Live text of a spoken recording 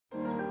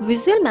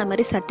Visual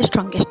memory is the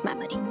strongest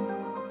memory.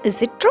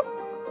 Is it true?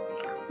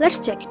 Let's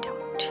check it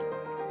out.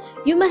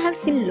 You may have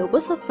seen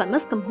logos of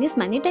famous companies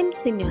many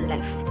times in your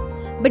life,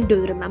 but do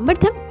you remember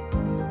them?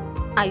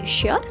 Are you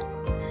sure?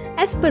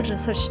 As per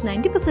research,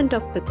 90%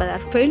 of people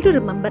are failed to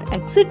remember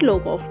exact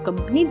logo of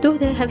company though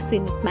they have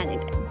seen it many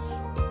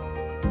times.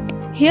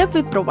 Here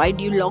we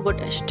provide you logo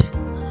test.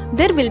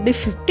 There will be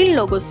 15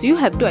 logos you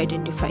have to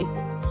identify.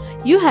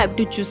 You have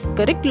to choose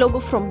correct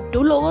logo from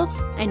 2 logos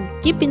and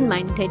keep in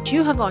mind that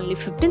you have only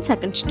 15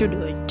 seconds to do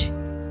it.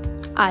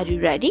 Are you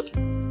ready?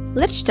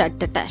 Let's start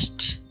the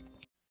test.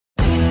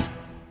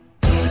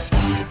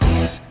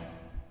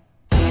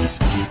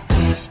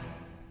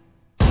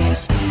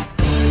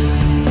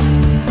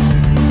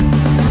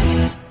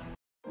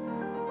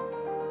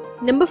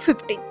 Number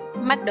 15.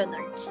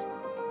 McDonald's.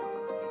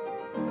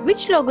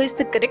 Which logo is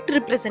the correct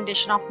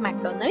representation of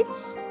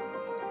McDonald's?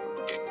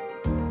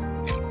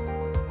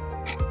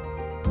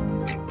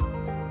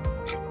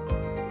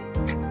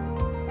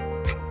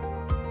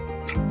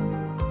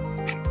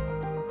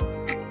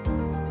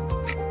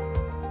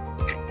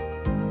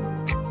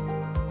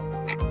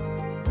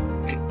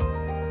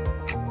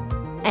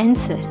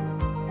 Answer.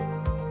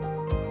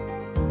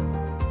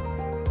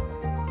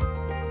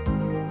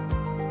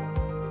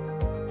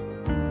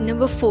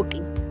 Number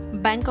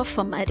 14. Bank of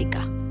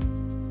America.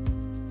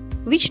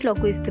 Which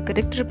logo is the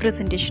correct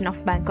representation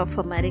of Bank of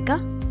America?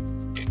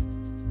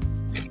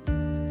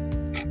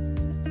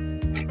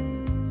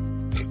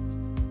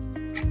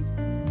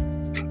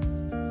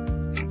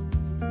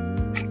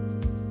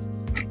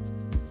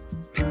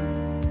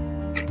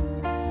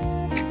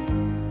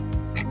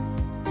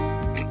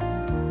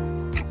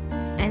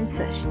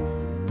 Answer.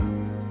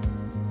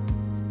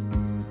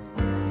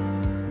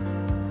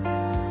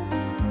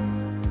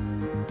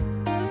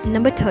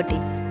 Number 13.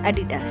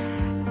 Adidas.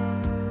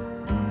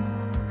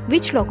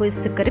 Which logo is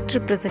the correct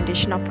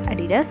representation of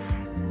Adidas?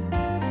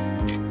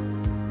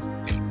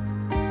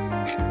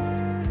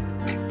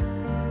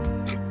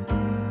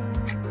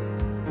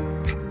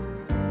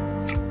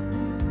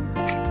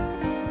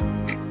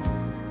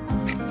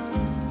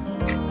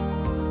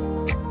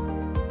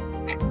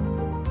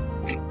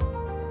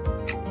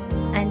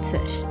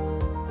 Answer.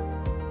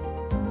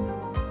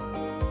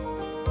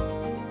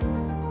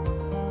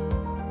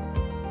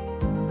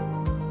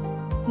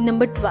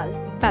 Number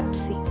 12.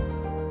 Pepsi.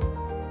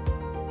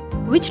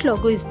 Which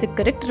logo is the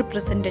correct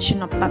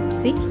representation of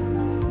Pepsi?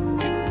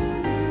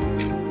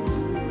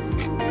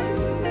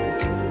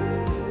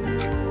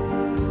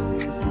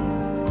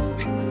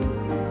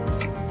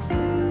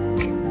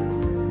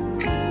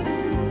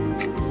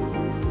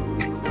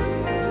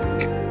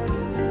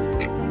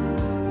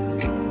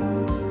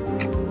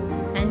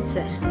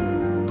 Answer.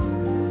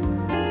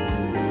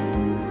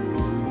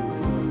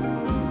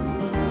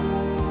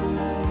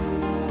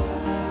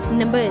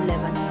 Number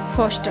 11.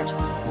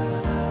 Foster's.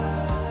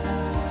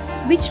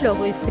 Which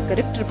logo is the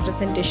correct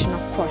representation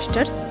of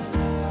Foster's?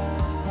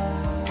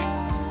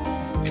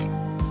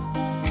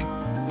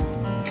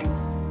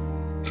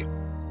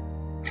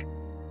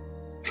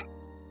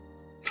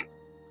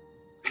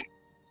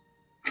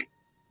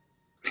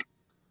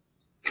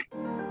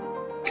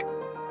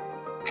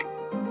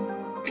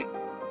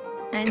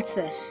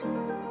 Answer.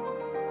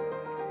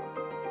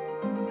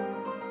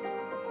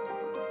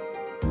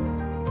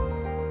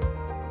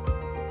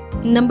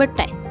 Number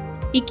 10.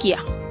 IKEA.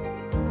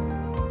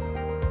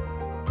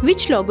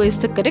 Which logo is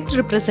the correct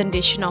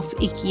representation of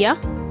IKEA?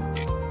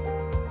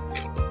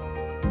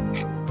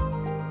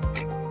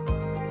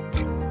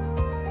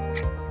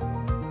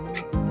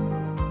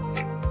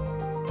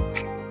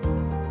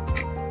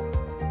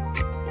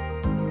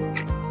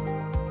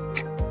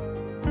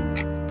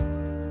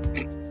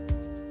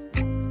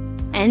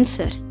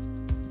 Answer.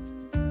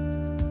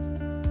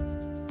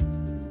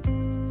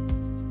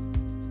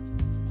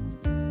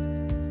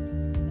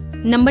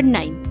 Number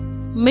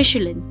 9.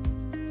 Michelin.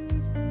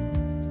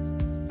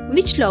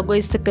 Which logo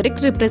is the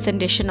correct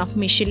representation of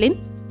Michelin?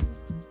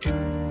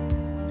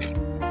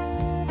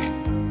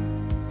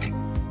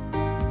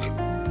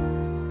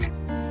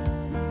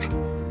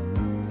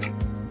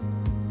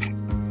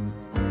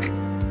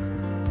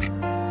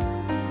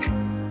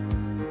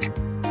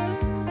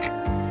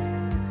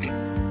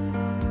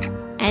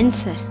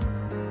 Answer.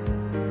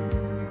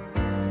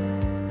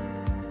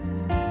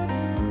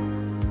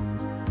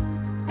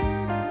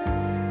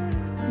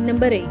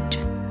 Number 8.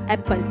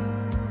 Apple.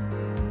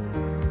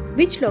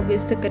 Which logo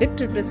is the correct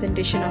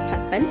representation of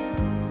Apple?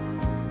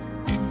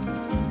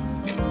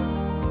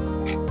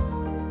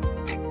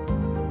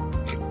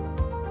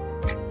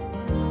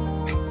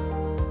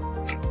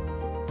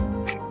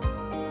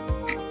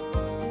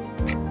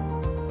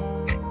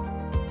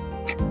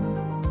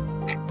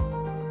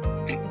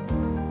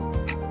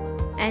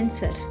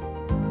 Answer.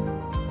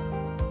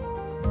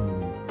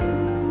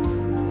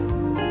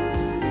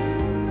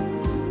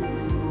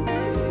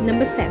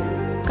 Number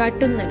 7.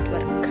 Cartoon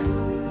Network.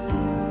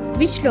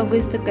 Which logo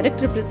is the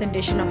correct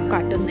representation of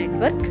Cartoon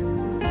Network?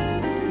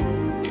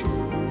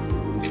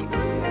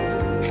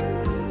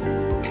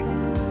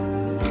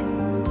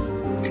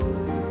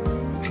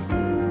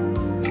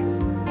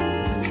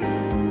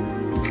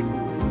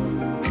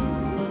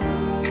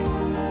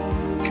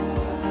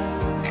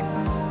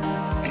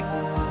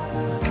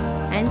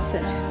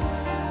 Answer.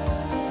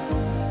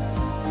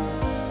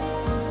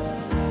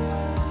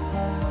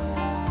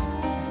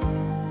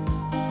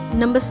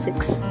 Number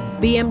 6.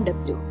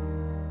 BMW.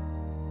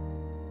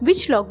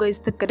 Which logo is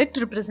the correct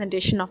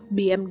representation of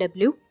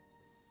BMW?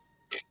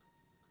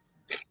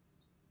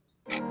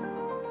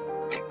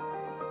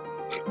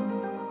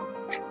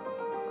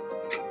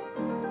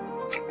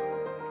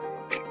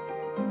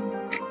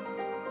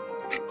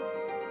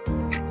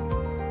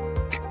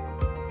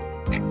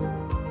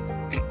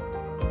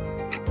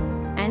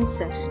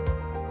 Answer.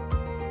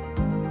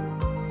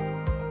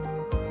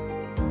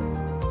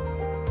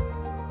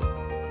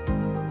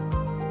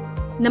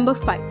 Number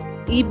 5.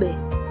 eBay.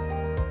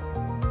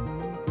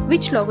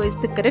 Which logo is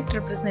the correct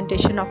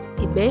representation of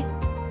eBay?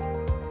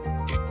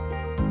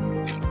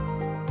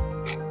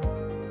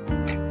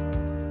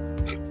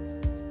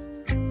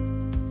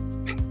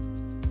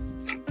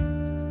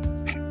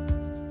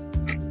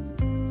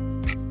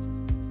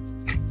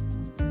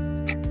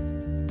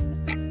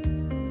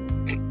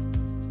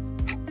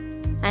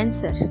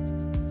 Answer.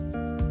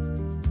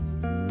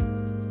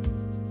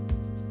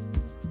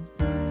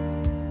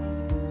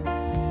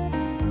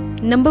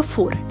 Number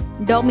 4.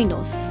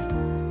 Domino's.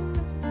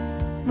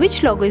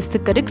 Which logo is the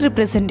correct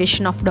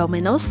representation of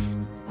Domino's?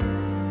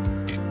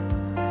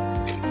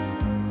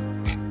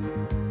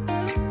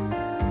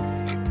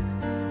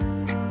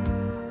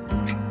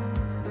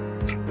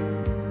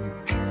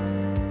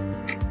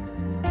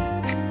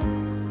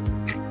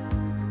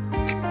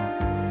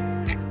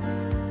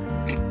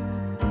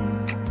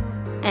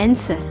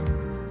 Answer.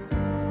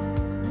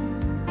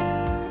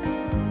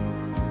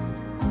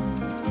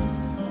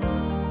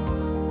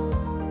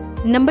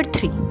 Number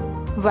 3.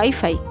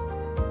 Wi-Fi.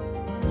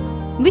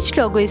 Which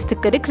logo is the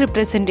correct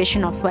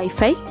representation of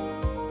Wi-Fi?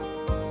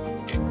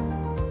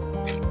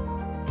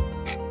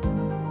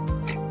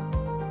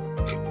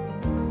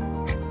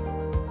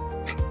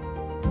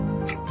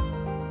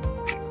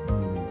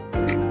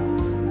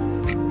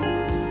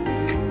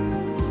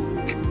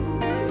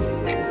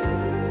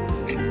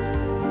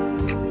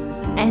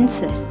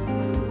 Answer.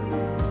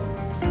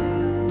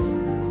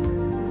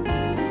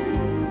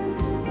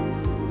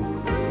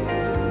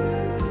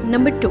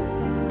 Number 2.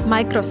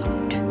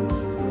 Microsoft.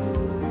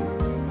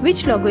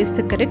 Which logo is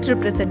the correct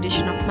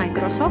representation of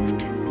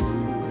Microsoft?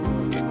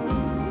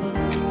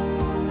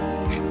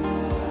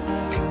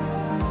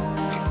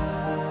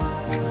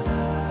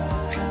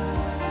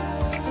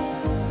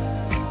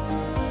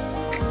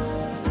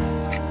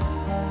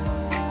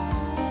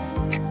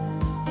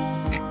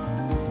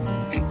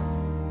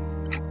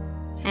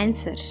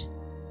 Answer.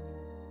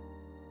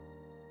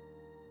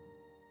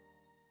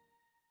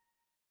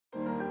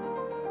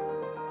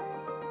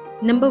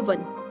 Number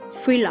 1.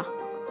 Fila.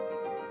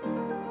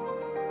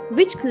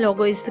 Which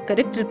logo is the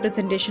correct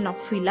representation of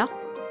Fila?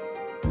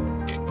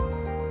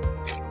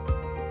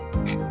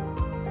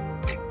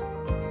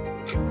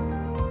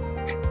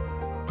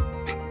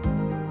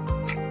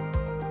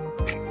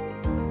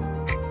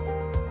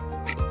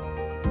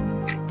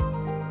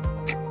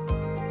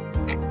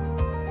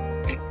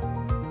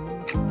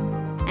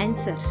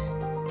 Answer.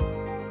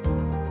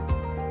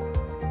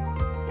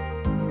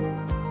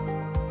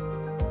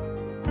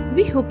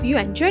 We hope you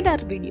enjoyed our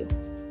video.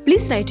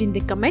 Please write in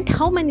the comment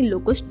how many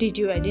logos did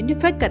you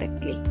identify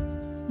correctly.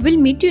 We'll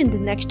meet you in the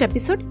next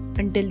episode.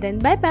 Until then,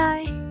 bye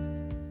bye.